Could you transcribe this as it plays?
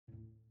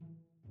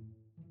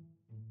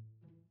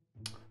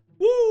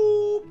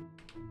Woo!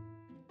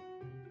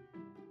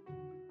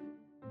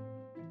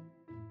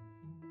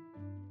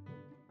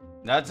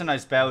 That's a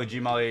nice battle with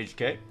Gmail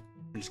AHK.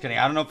 I'm just kidding.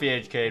 I don't know if he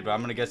AHK'd, but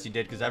I'm gonna guess he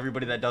did because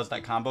everybody that does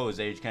that combo is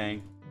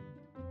AHKing.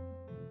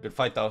 Good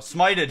fight though.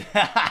 Smited!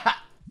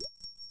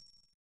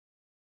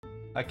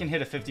 I can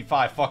hit a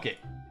 55. Fuck it.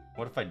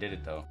 What if I did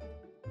it though?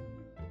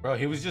 Bro,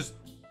 he was just...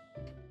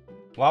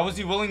 Why was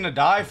he willing to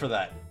die for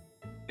that?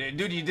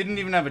 Dude, he didn't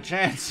even have a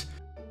chance.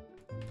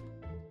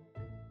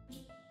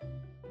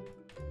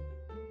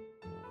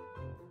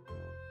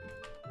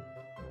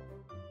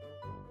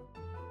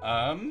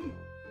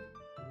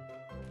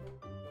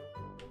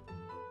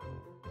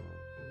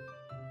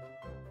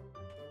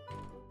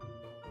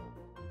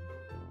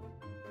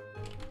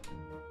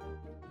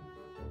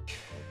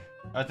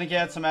 I think he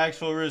had some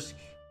actual risk.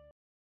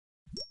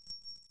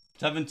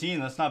 17,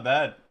 that's not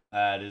bad.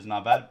 That is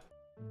not bad.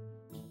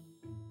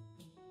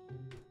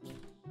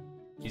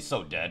 He's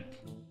so dead.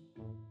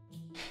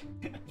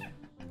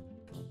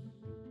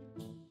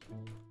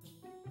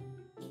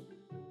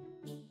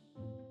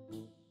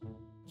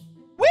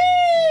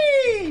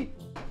 Whee!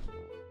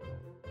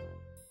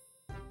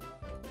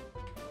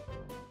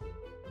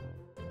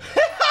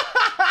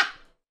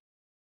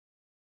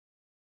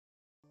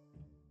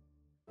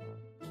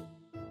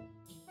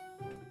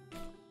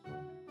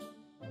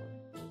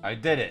 I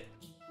did it.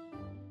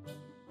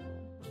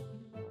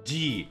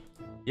 G.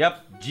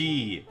 Yep,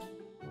 G.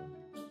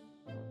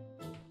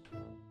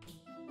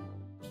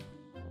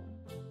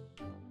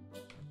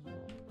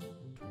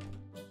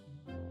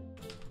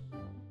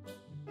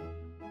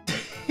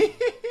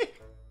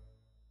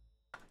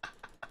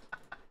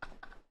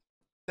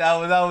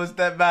 That was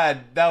that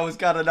bad. That was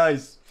kind of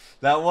nice.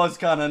 That was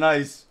kind of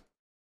nice.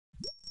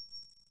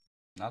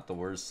 Not the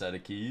worst set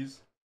of keys.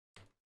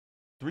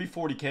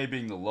 340k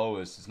being the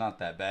lowest is not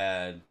that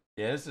bad.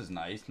 Yeah, this is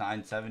nice.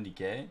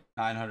 970k,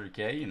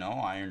 900k, you know,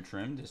 iron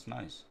trimmed. It's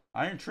nice.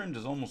 Iron trimmed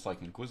is almost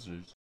like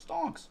Inquisitors.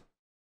 Stonks.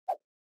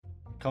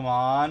 Come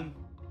on.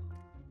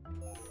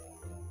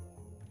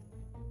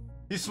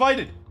 He's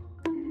smited.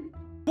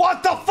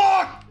 What the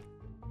fuck?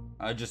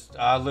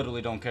 I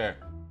literally don't care.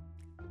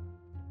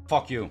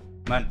 Fuck you.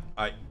 Man,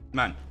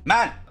 man.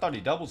 I thought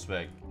he double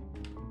spec.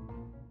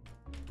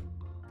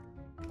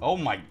 Oh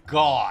my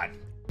god.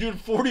 Dude,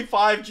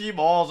 45 G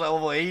balls at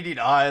level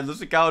 89. This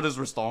account is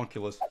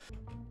restonkulous.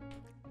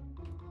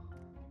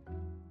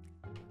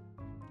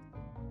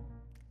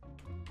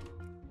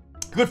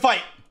 Good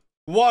fight.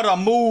 What a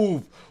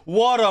move.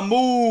 What a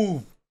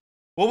move.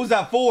 What was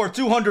that for?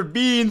 200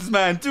 beans,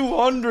 man.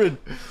 200.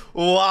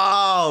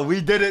 Wow.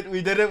 We did it.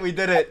 We did it. We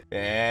did it.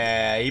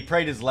 Yeah, he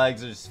prayed his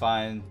legs are just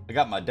fine. I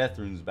got my death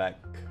runes back.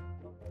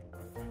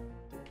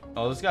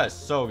 Oh, this guy's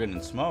so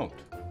getting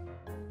smoked.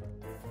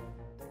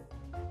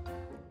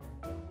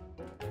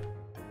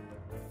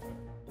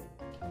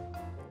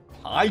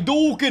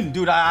 Hadouken!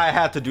 Dude, I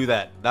had to do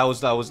that. That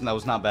was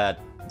not bad.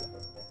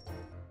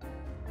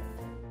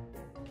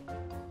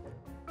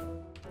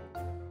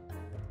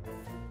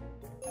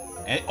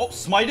 And, oh,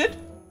 smited?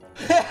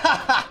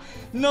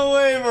 No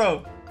way,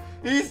 bro.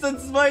 He said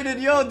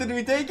smited. Yo, did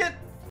we take it?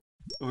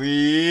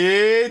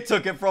 We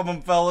took it from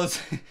him,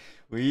 fellas.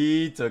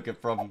 We took it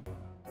from him.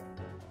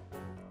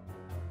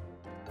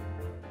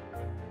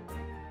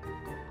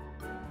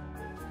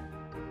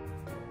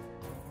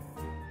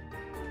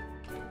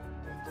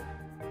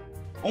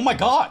 Oh my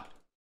god.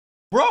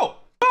 Bro.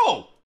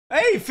 Bro.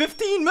 Hey,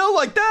 15 mil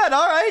like that.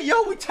 All right.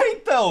 Yo, we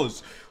take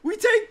those. We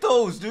take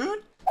those,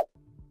 dude.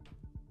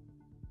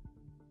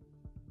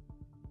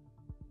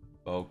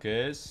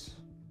 Focus.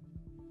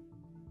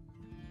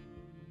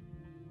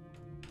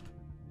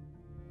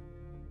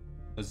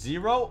 A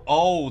 0?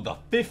 Oh, the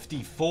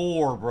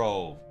 54,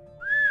 bro.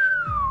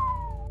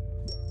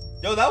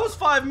 Yo, that was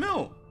 5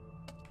 mil.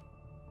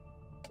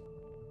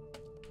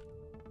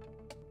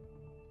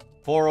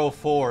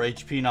 404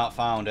 HP not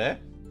found, eh?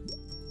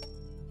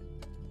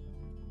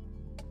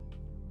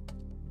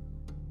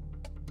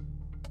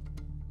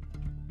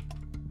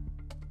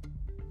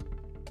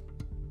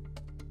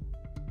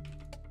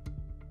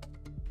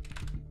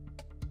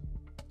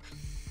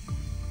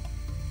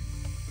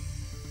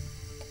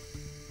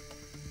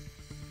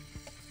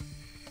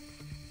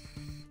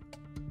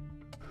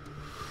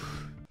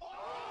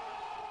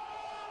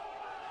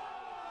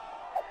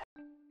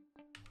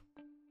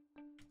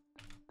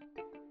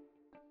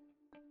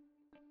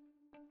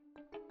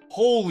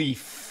 Holy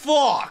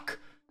fuck!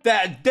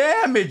 That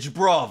damage,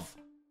 bruv!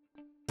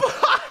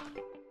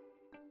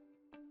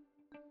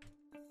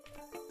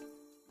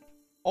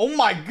 Oh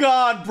my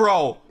god,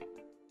 bro!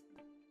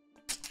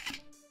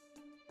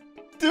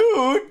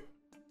 Dude!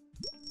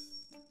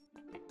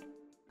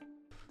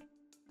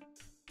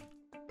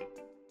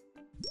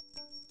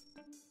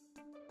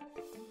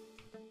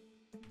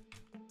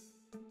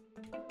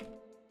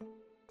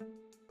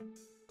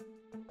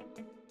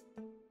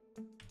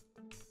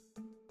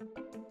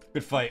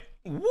 Good fight.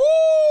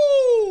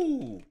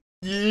 Woo!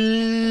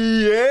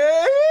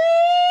 Yay!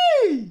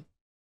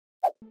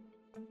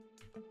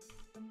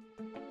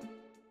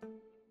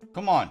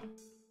 Come on.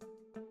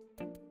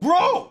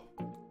 Bro!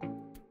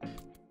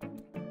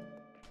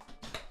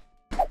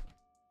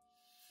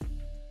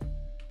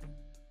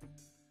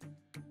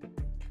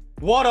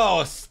 What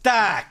a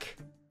stack!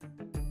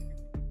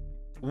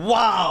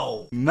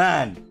 Wow!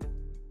 Man.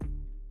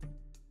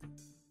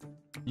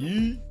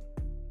 Yee.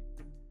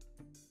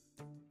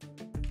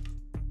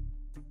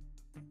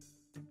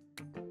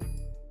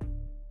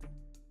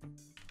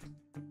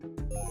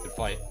 Good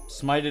fight.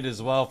 Smited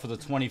as well for the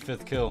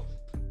 25th kill.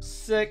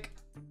 Sick.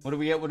 What do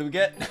we get? What do we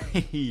get?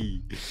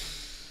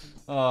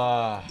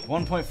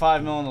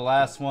 1.5 mil in the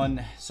last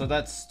one. So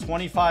that's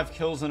 25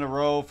 kills in a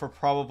row for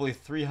probably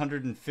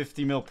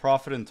 350 mil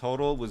profit in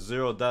total with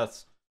 0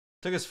 deaths.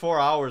 Took us 4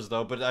 hours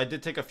though, but I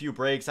did take a few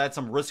breaks. I had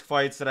some risk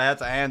fights that I had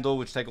to handle,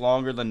 which take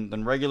longer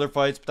than regular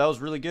fights, but that was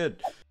really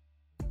good.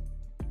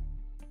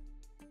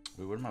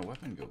 Wait, where'd my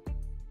weapon go?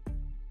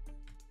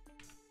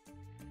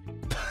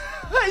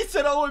 He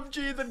said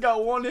OMG, then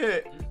got 1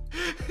 hit.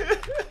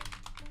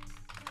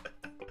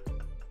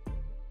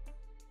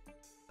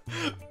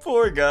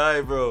 Poor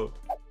guy, bro.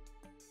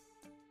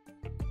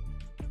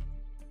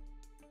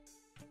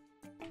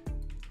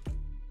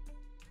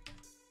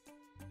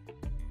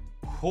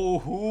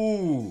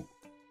 Ho-hoo.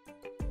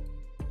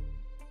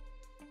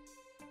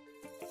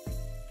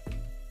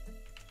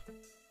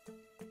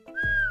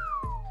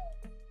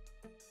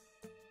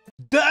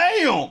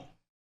 Damn!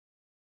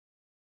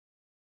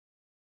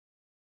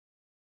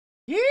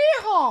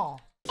 Yeehaw!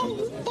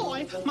 Oh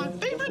boy, my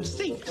favorite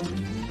seat.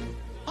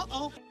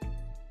 Uh-oh.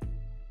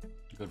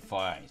 Good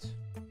fight.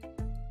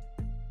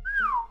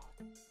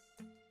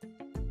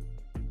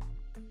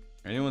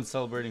 Anyone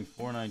celebrating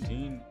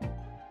 419?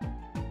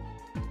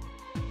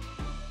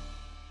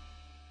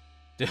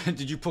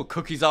 Did you put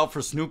cookies out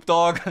for Snoop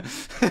Dogg?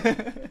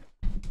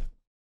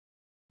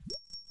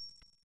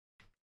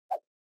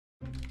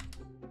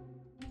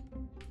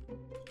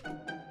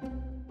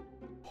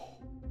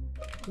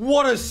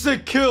 What a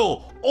sick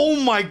kill!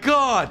 Oh my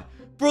god!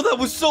 Bro, that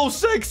was so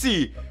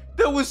sexy!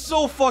 That was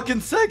so fucking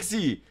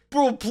sexy!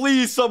 Bro,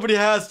 please, somebody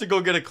has to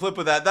go get a clip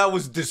of that. That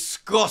was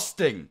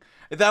disgusting.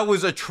 That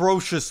was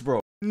atrocious,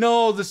 bro.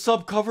 No, the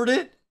sub covered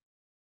it?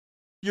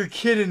 You're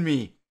kidding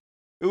me.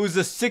 It was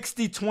a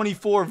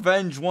 60-24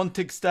 Venge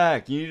 1-tick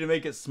stack. You need to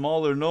make it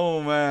smaller.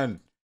 No, man.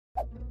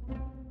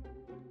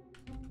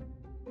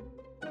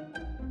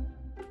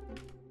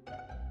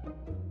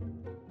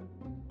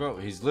 Bro,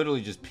 he's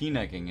literally just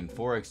P-necking and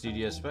 4x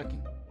DDS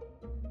specking.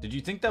 Did you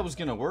think that was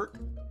gonna work?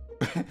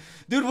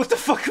 Dude, what the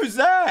fuck was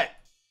that?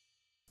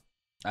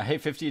 I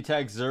hate 50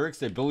 attack Zerks.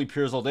 They bully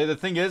peers all day. The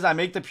thing is, I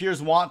make the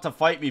peers want to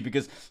fight me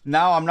because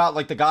now I'm not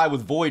like the guy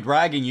with Void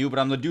ragging you, but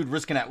I'm the dude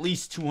risking at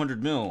least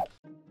 200 mil.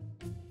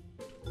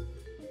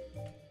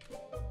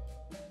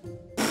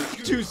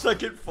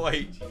 2-second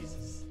fight.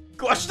 Jesus.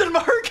 Question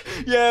mark?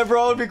 Yeah,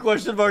 bro, I'd be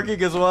question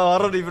marking as well. I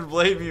don't even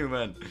blame you,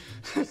 man.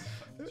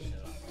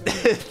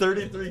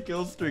 33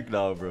 kill streak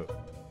now, bro.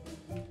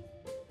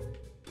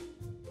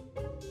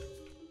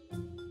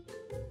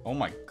 Oh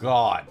my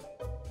god.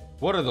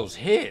 What are those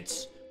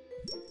hits?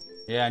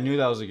 Yeah, I knew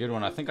that was a good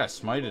one. I think I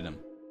smited him.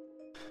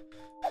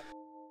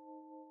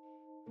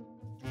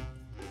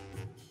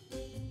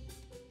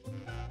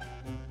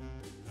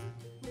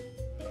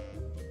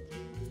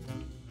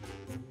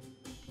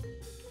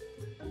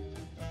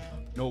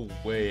 No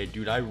way,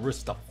 dude. I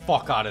risked the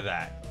fuck out of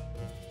that.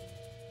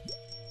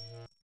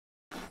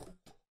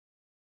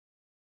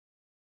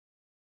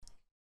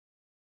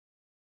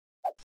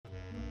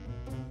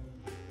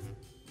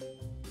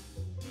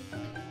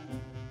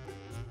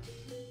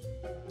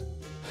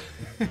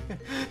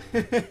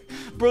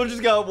 Bro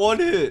just got 1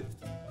 hit.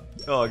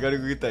 Oh, I gotta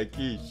go get that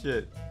key.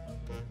 Shit.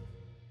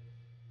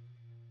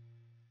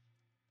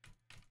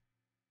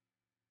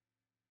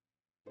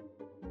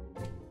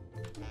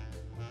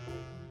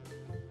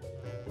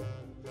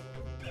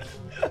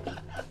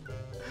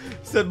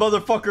 Said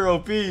motherfucker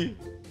OP.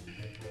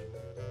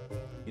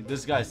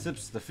 This guy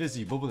sips the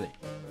fizzy bubbly.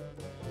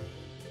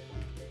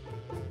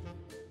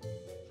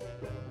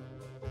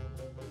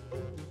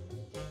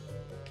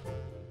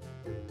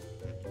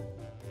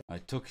 I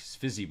took his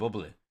fizzy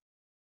bubbly.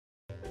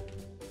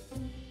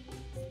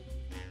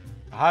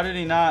 How did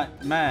he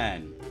not,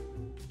 man?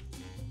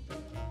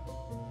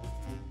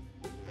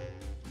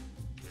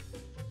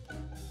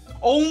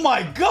 Oh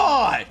my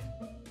god!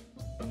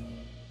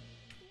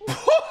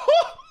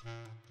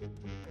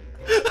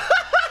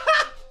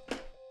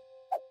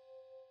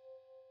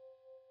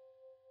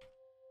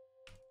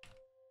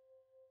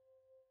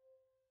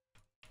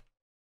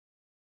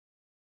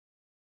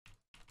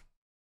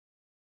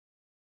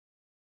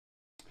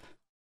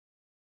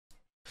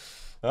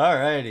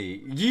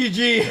 Alrighty.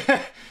 GG.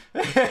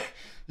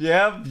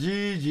 Yep,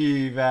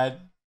 GG,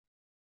 man.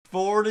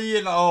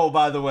 40-0,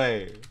 by the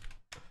way.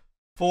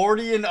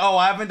 40-0.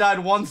 I haven't died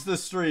once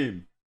this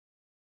stream.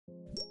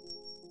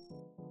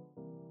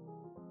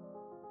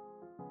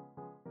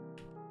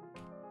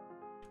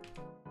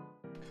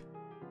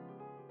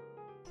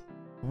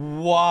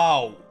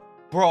 Wow.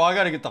 Bro, I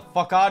gotta get the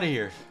fuck out of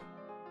here.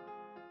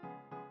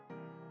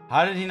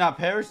 How did he not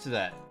perish to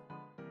that?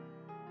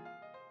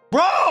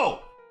 Bro!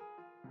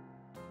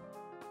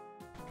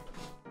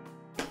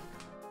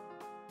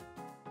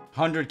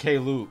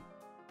 100K loot.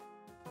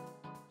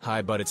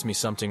 Hi, bud, it's me.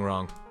 Something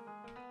wrong.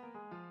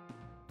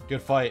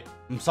 Good fight.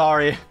 I'm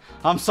sorry.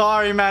 I'm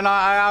sorry, man.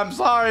 I'm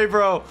sorry,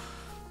 bro.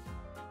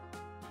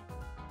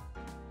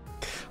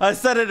 I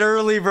said it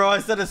early, bro. I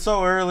said it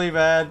so early,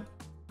 man.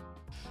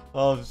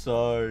 I'm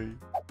sorry.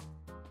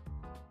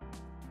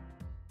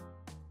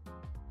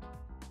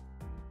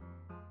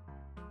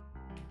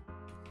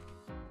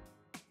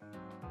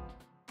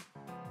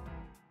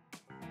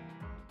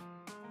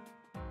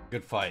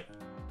 Good fight.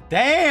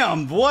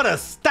 Damn, what a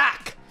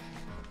stack.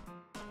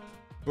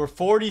 We're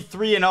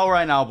 43-0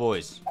 right now,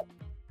 boys.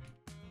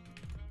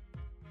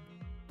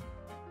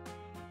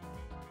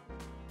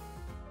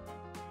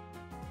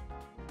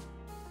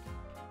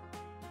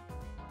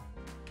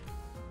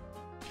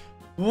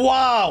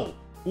 Wow!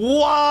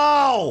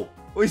 Wow!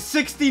 We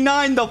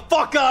 69 the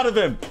fuck out of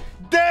him!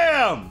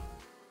 Damn!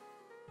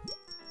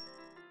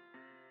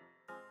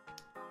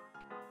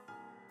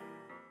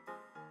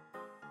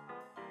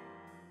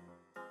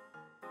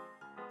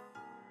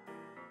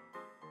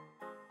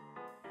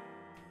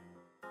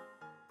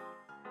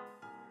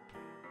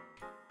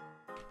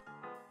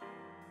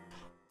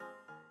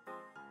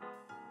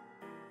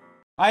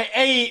 I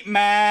ate,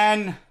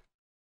 man!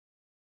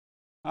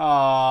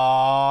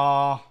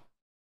 Aww.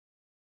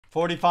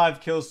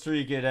 45 kill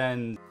streak, it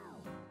ends.